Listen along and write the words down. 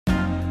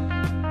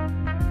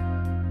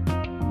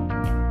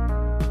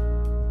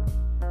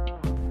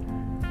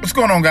What's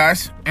going on,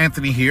 guys?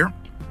 Anthony here.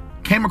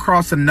 Came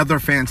across another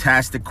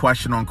fantastic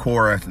question on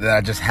Quora that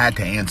I just had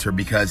to answer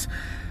because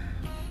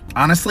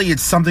honestly,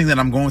 it's something that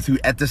I'm going through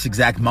at this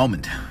exact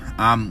moment.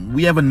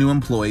 We have a new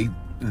employee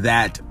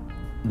that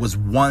was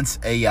once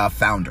a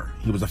founder.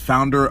 He was a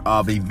founder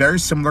of a very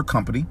similar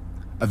company,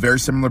 a very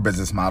similar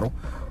business model.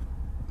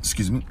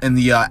 In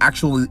the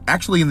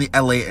actually in the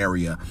LA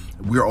area.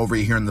 We're over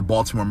here in the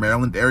Baltimore,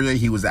 Maryland area.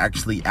 He was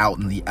actually out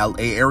in the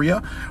LA area,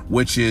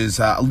 which is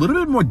a little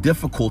bit more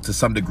difficult to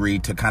some degree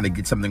to kind of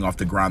get something off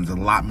the ground. There's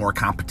a lot more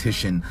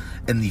competition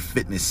in the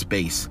fitness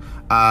space.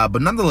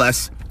 But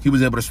nonetheless, he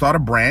was able to start a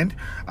brand.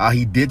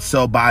 He did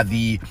so by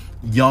the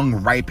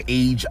young, ripe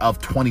age of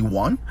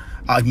 21.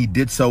 He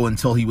did so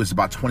until he was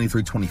about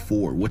 23,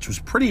 24, which was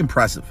pretty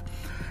impressive.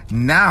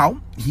 Now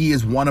he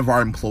is one of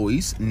our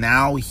employees.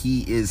 Now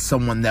he is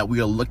someone that we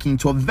are looking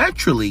to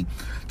eventually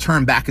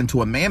turn back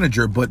into a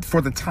manager. But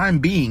for the time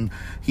being,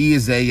 he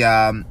is he's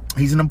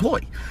an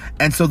employee.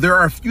 And so there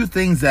are a few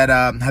things that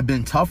have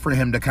been tough for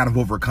him to kind of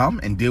overcome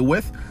and deal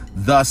with.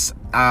 Thus,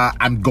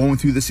 I'm going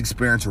through this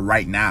experience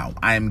right now.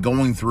 I am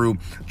going through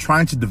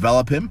trying to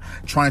develop him,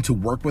 trying to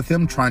work with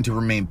him, trying to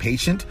remain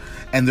patient.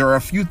 And there are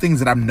a few things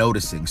that I'm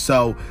noticing.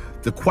 So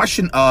the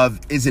question of,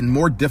 is it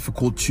more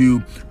difficult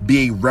to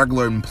be a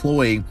regular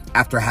employee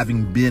after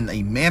having been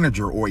a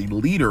manager or a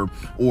leader,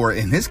 or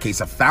in his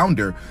case, a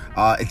founder?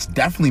 It's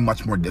definitely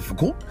much more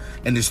difficult.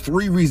 And there's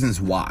three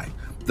reasons why.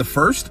 The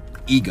first,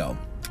 ego.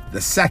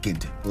 The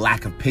second,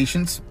 lack of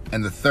patience.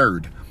 And the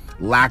third,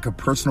 lack of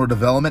personal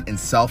development and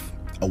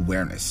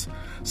self-awareness.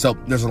 So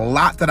there's a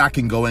lot that I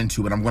can go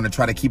into, and I'm going to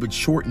try to keep it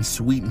short and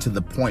sweet and to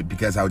the point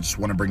because I just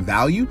want to bring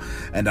value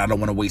and I don't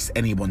want to waste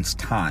anyone's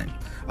time.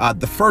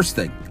 The first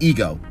thing,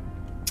 ego.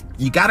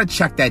 You got to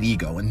check that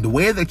ego. And the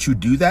way that you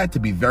do that, to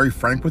be very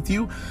frank with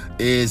you,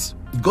 is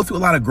you go through a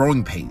lot of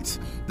growing pains.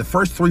 The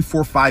first 3,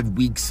 4, 5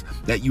 weeks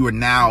that you are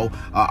now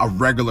a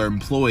regular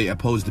employee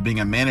opposed to being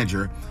a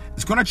manager,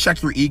 it's going to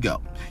check your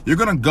ego. You're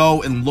going to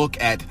go and look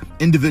at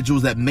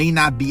individuals that may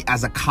not be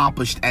as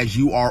accomplished as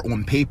you are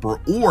on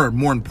paper, or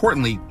more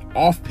importantly,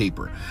 off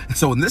paper. And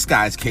so in this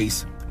guy's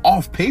case,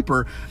 off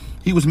paper,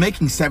 he was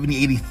making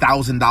 $70,000,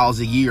 $80,000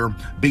 a year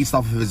based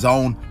off of his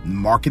own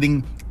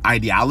marketing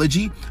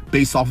ideology,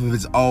 based off of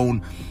his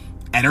own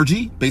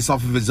energy, based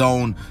off of his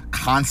own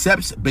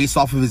concepts, based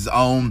off of his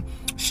own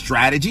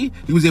strategy.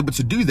 He was able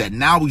to do that.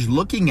 Now he's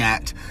looking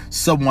at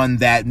someone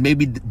that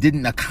maybe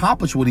didn't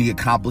accomplish what he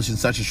accomplished in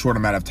such a short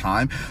amount of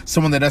time,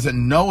 someone that doesn't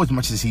know as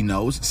much as he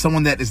knows,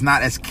 someone that is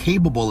not as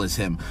capable as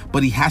him,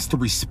 but he has to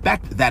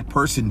respect that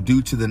person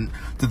due to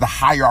the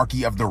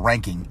hierarchy of the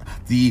ranking,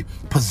 the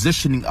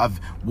positioning of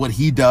what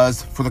he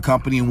does for the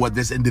company and what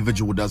this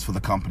individual does for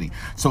the company.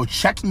 So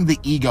checking the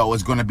ego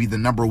is going to be the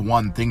number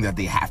one thing that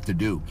they have to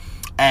do.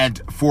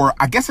 And for,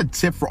 I guess, a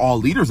tip for all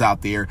leaders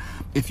out there,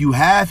 if you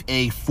have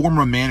a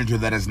former manager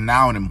that is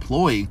now an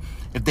employee,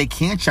 if they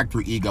can't check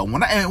their ego,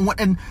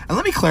 and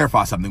let me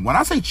clarify something. When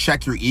I say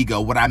check your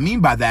ego, what I mean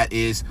by that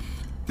is,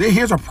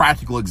 here's a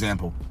practical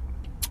example.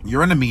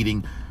 You're in a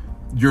meeting,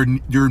 your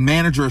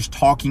manager is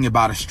talking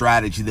about a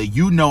strategy that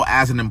you know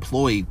as an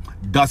employee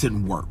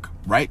doesn't work,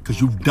 right? Because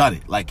you've done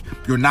it. Like,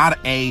 you're not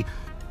a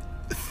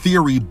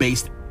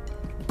theory-based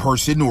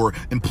person or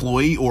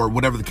employee or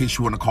whatever the case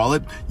you want to call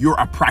it. You're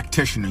a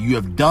practitioner. You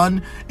have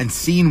done and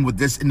seen what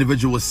this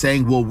individual is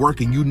saying will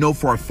work, and you know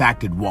for a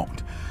fact it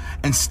won't.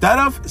 Instead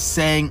of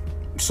saying,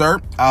 sir,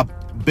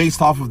 based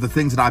off of the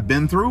things that I've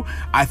been through,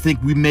 I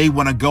think we may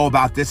want to go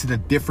about this in a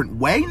different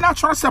way. Not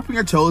trying to step on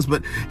your toes,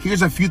 but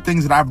here's a few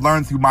things that I've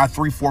learned through my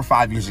 3, 4,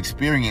 5 years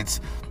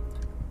experience.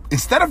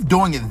 Instead of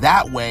doing it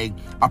that way,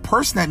 a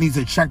person that needs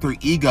to check their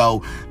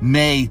ego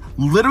may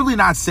literally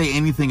not say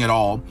anything at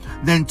all,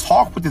 then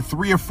talk with the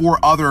 3 or 4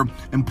 other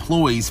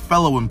employees,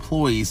 fellow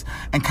employees,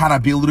 and kind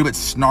of be a little bit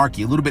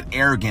snarky, a little bit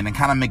arrogant, and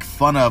kind of make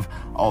fun of,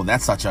 oh,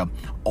 that's such a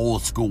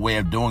old school way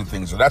of doing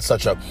things, or that's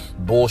such a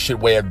bullshit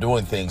way of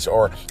doing things,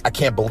 or I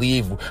can't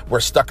believe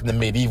we're stuck in the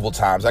medieval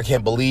times. I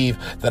can't believe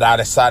that I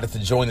decided to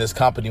join this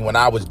company when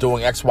I was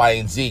doing X, Y,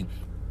 and Z.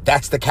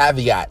 That's the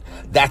caveat.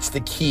 That's the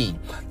key.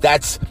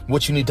 That's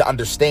what you need to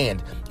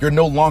understand. You're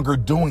no longer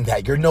doing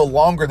that. You're no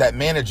longer that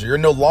manager. You're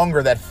no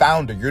longer that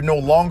founder. You're no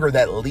longer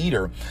that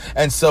leader.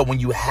 And so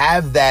when you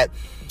have that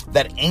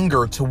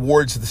anger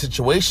towards the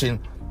situation,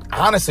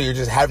 honestly, you're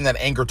just having that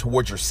anger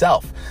towards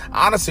yourself.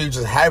 Honestly, you're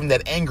just having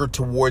that anger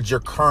towards your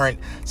current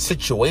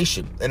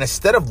situation. And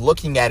instead of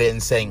looking at it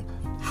and saying,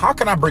 how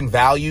can I bring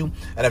value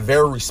in a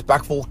very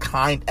respectful,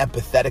 kind,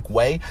 empathetic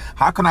way?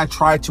 How can I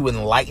try to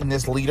enlighten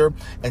this leader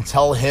and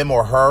tell him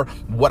or her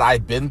what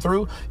I've been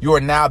through? You are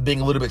now being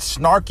a little bit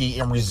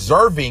snarky and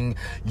reserving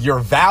your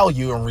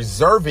value and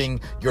reserving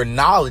your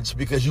knowledge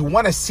because you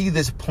want to see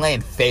this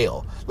plan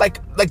fail. Like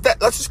that.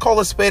 Let's just call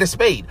a spade a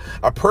spade.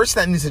 A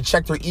person that needs to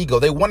check their ego,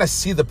 they want to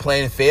see the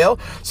plan fail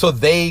so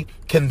they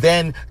can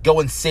then go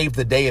and save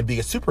the day and be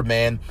a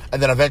Superman,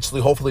 and then eventually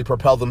hopefully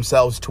propel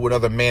themselves to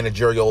another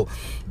managerial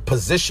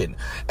position.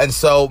 And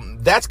so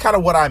that's kind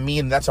of what I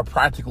mean. That's a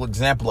practical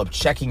example of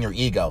checking your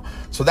ego.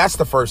 So that's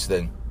the first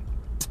thing.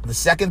 The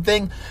second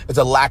thing is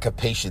a lack of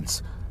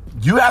patience.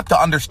 You have to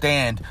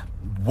understand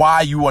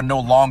why you are no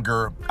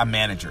longer a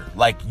manager.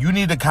 Like, you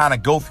need to kind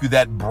of go through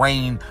that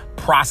brain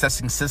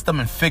processing system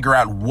and figure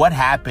out what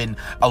happened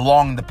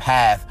along the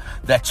path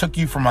that took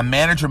you from a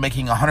manager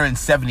making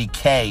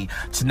 $170K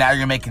to now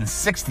you're making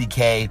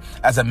 $60K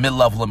as a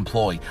mid-level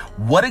employee.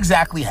 What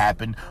exactly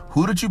happened?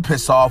 Who did you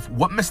piss off?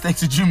 What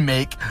mistakes did you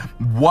make?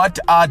 What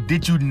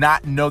did you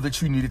not know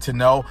that you needed to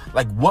know?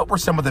 Like, what were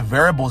some of the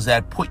variables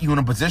that put you in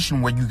a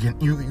position where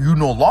you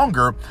no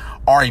longer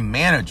are a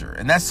manager?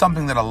 And that's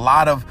something that a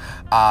lot of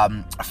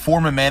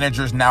former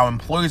managers, now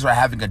employees, are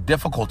having a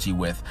difficulty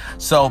with.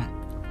 So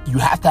you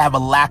have to have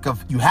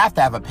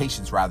a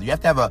patience rather. You have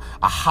to have a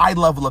high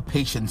level of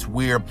patience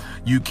where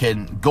you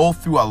can go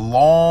through a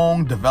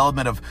long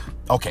development of,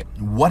 okay,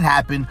 what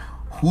happened?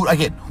 Who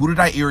did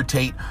I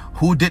irritate?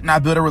 Who didn't I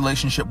build a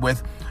relationship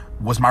with?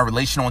 Was my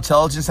relational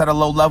intelligence at a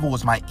low level?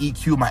 Was my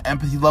EQ, my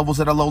empathy levels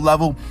at a low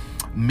level?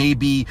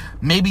 Maybe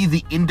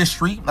the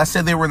industry, let's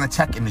say they were in the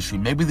tech industry.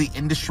 Maybe the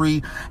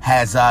industry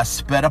has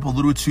sped up a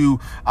little too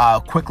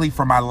quickly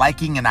for my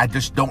liking, and I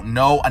just don't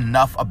know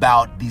enough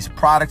about these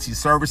products, these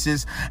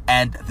services,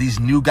 and these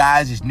new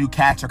guys, these new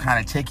cats are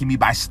kind of taking me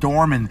by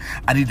storm, and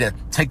I need to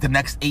take the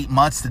next 8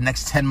 months, the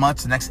next 10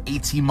 months, the next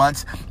 18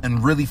 months,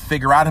 and really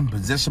figure out and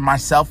position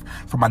myself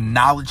from a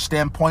knowledge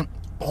standpoint.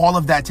 All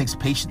of that takes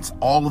patience.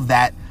 All of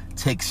that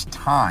takes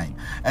time.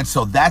 And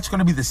so that's going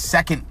to be the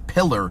second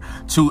pillar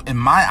to, in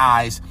my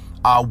eyes,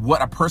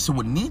 what a person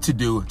would need to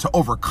do to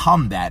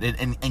overcome that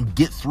and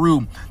get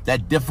through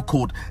that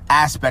difficult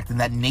aspect and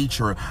that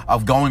nature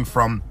of going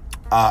from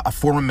a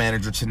former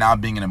manager to now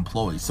being an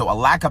employee. So a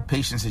lack of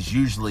patience is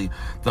usually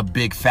the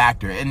big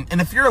factor. And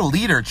if you're a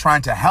leader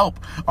trying to help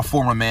a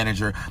former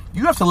manager,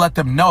 you have to let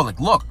them know, like,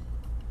 look,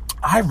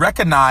 I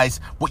recognize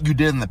what you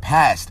did in the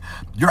past.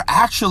 You're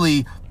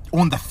actually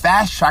on the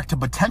fast track to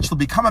potentially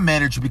become a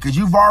manager because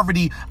you've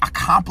already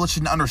accomplished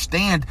and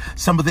understand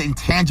some of the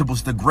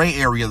intangibles, the gray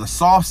area, the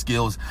soft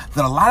skills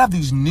that a lot of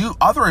these new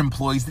other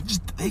employees,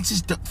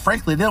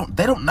 frankly, they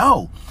don't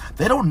know.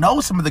 They don't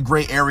know some of the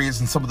gray areas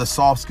and some of the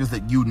soft skills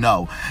that you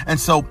know. And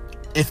so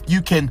if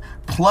you can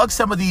plug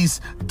some of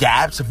these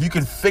gaps, if you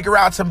can figure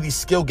out some of these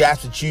skill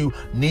gaps that you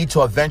need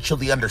to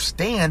eventually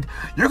understand,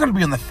 you're going to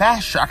be on the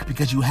fast track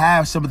because you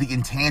have some of the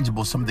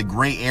intangibles, some of the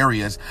gray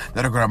areas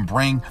that are going to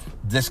bring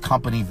this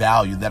company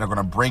value, that are going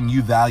to bring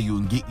you value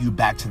and get you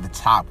back to the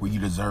top where you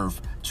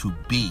deserve to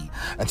be.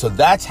 And so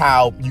that's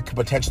how you can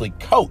potentially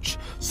coach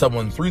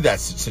someone through that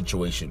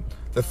situation.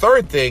 The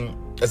third thing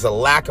is a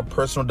lack of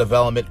personal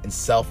development and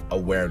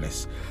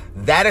self-awareness.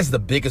 That is the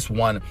biggest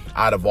one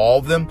out of all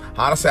of them.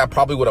 Honestly, I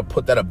probably would have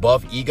put that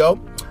above ego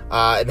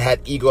and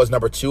had ego as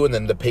number 2 and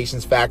then the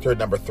patience factor at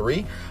number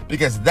 3,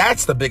 because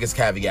that's the biggest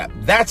caveat.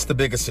 That's the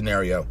biggest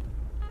scenario.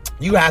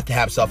 You have to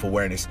have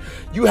self-awareness.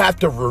 You have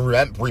to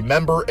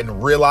remember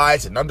and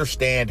realize and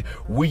understand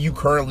where you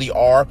currently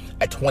are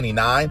at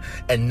 29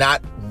 and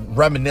not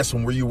reminisce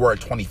on where you were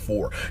at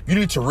 24. You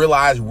need to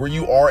realize where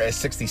you are at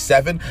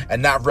 67 and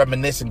not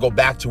reminisce and go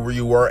back to where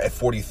you were at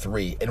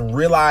 43, and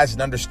realize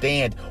and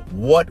understand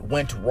what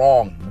went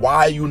wrong.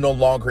 Why are you no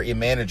longer a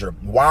manager?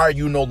 Why are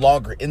you no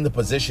longer in the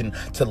position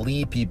to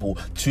lead people,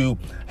 to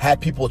have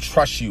people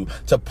trust you,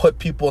 to put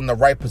people in the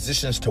right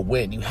positions to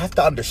win? You have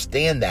to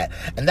understand that.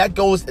 And that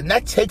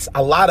takes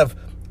a lot of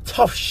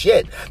tough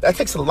shit. That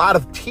takes a lot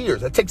of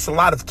tears. That takes a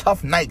lot of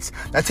tough nights.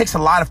 That takes a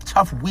lot of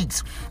tough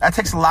weeks. That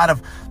takes a lot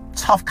of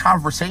tough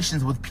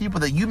conversations with people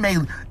that you may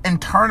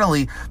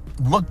internally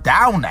look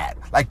down at.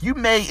 Like, you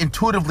may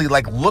intuitively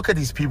look at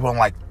these people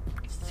and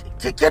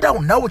you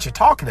don't know what you're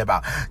talking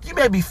about. You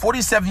may be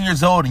 47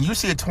 years old and you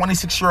see a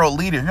 26-year-old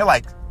leader and you're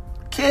like,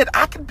 kid,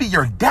 I could be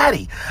your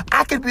daddy.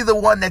 I could be the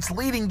one that's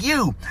leading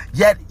you,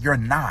 yet you're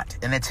not.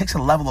 And it takes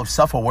a level of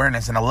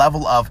self-awareness and a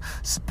level of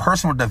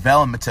personal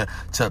development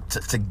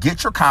to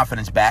get your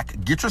confidence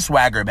back, get your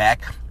swagger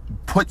back,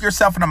 put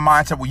yourself in a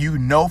mindset where you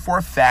know for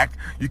a fact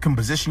you can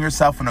position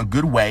yourself in a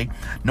good way,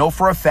 know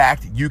for a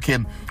fact you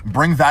can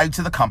bring value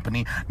to the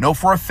company, know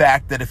for a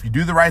fact that if you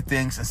do the right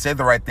things and say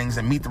the right things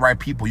and meet the right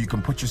people, you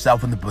can put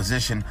yourself in the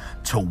position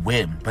to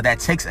win. But that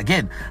takes,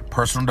 again,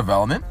 personal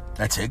development,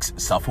 that takes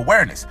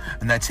self-awareness,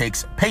 and that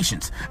takes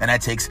patience, and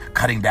that takes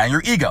cutting down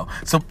your ego.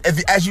 So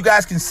as you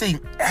guys can see,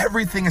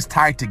 everything is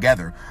tied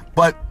together.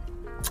 But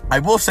I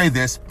will say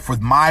this for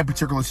my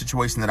particular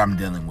situation that I'm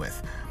dealing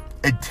with.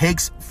 It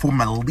takes, from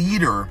a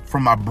leader,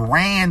 from a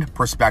brand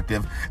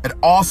perspective, it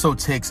also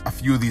takes a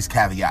few of these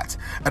caveats.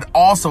 It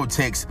also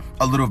takes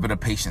a little bit of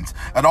patience.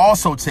 It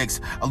also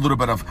takes a little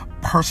bit of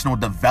personal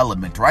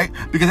development, right?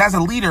 Because as a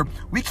leader,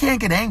 we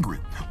can't get angry.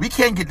 We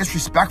can't get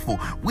disrespectful.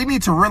 We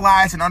need to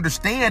realize and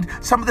understand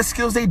some of the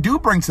skills they do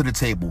bring to the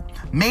table.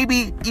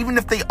 Maybe even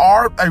if they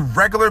are a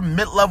regular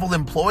mid-level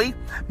employee,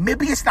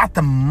 maybe it's not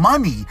the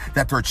money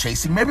that they're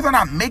chasing. Maybe they're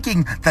not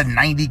making the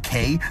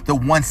 90K, the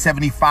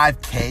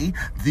 175K,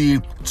 the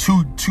the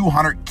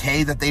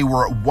 200K that they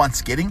were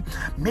once getting.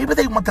 Maybe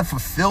they want the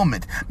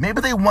fulfillment.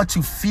 Maybe they want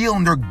to feel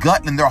in their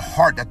gut and in their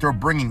heart that they're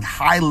bringing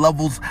high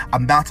levels,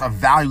 amounts of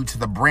value to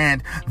the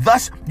brand.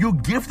 Thus, you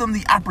give them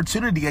the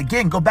opportunity.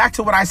 Again, go back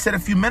to what I said a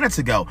few minutes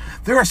ago.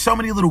 There are so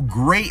many little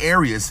gray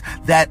areas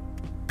that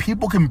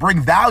people can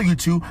bring value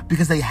to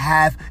because they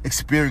have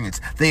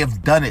experience. They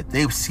have done it.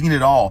 They've seen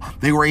it all.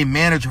 They were a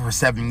manager for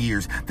 7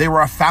 years. They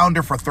were a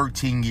founder for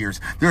 13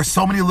 years. There are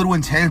so many little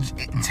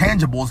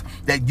intangibles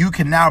that you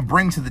can now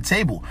bring to the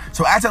table.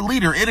 So as a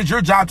leader, it is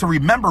your job to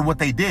remember what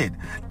they did.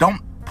 Don't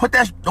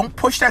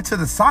push that to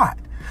the side.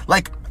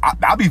 Like,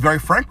 I'll be very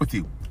frank with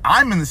you.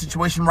 I'm in the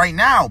situation right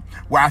now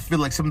where I feel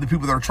like some of the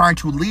people that are trying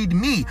to lead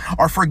me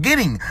are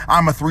forgetting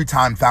I'm a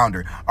 3-time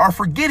founder, are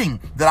forgetting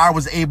that I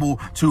was able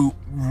to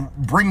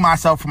bring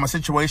myself from a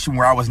situation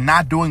where I was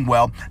not doing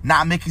well,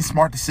 not making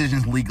smart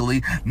decisions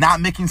legally,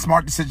 not making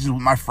smart decisions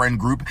with my friend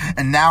group.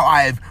 And now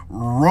I have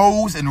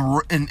rose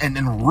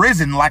and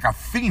risen like a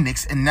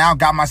phoenix, and now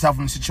got myself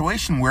in a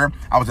situation where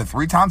I was a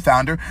 3-time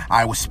founder.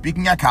 I was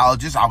speaking at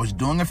colleges. I was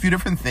doing a few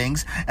different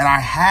things, and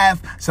I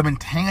have some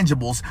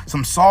intangibles,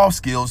 some soft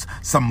skills,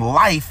 some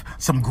life,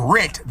 some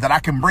grit that I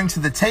can bring to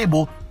the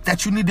table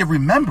that you need to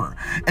remember.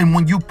 And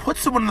when you put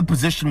someone in the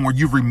position where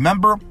you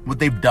remember what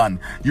they've done,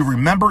 you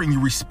remember and you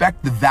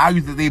respect the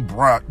value that they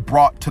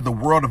brought to the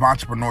world of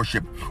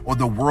entrepreneurship or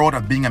the world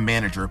of being a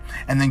manager,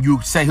 and then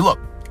you say, look,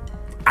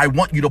 I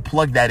want you to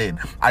plug that in.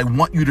 I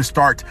want you to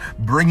start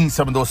bringing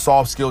some of those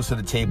soft skills to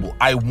the table.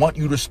 I want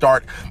you to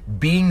start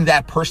being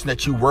that person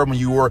that you were when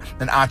you were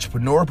an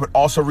entrepreneur, but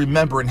also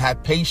remember and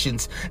have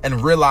patience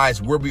and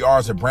realize where we are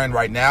as a brand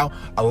right now.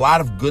 A lot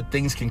of good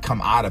things can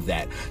come out of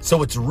that.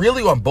 So it's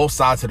really on both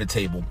sides of the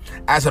table.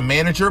 As a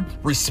manager,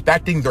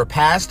 respecting their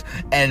past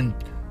and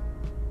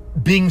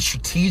being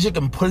strategic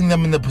and putting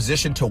them in the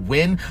position to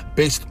win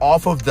based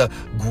off of the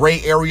gray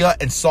area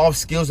and soft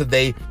skills that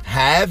they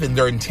have and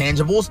their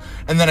intangibles.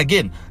 And then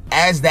again,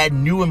 as that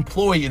new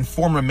employee and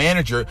former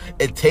manager,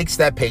 it takes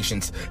that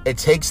patience. It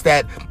takes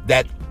that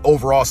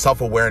overall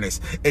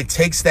self-awareness. It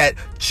takes that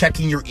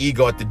checking your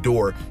ego at the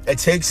door. It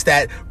takes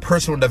that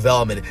personal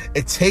development.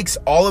 It takes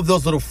all of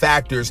those little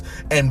factors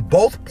and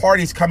both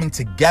parties coming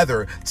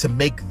together to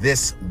make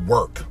this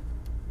work.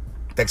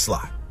 Thanks a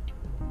lot.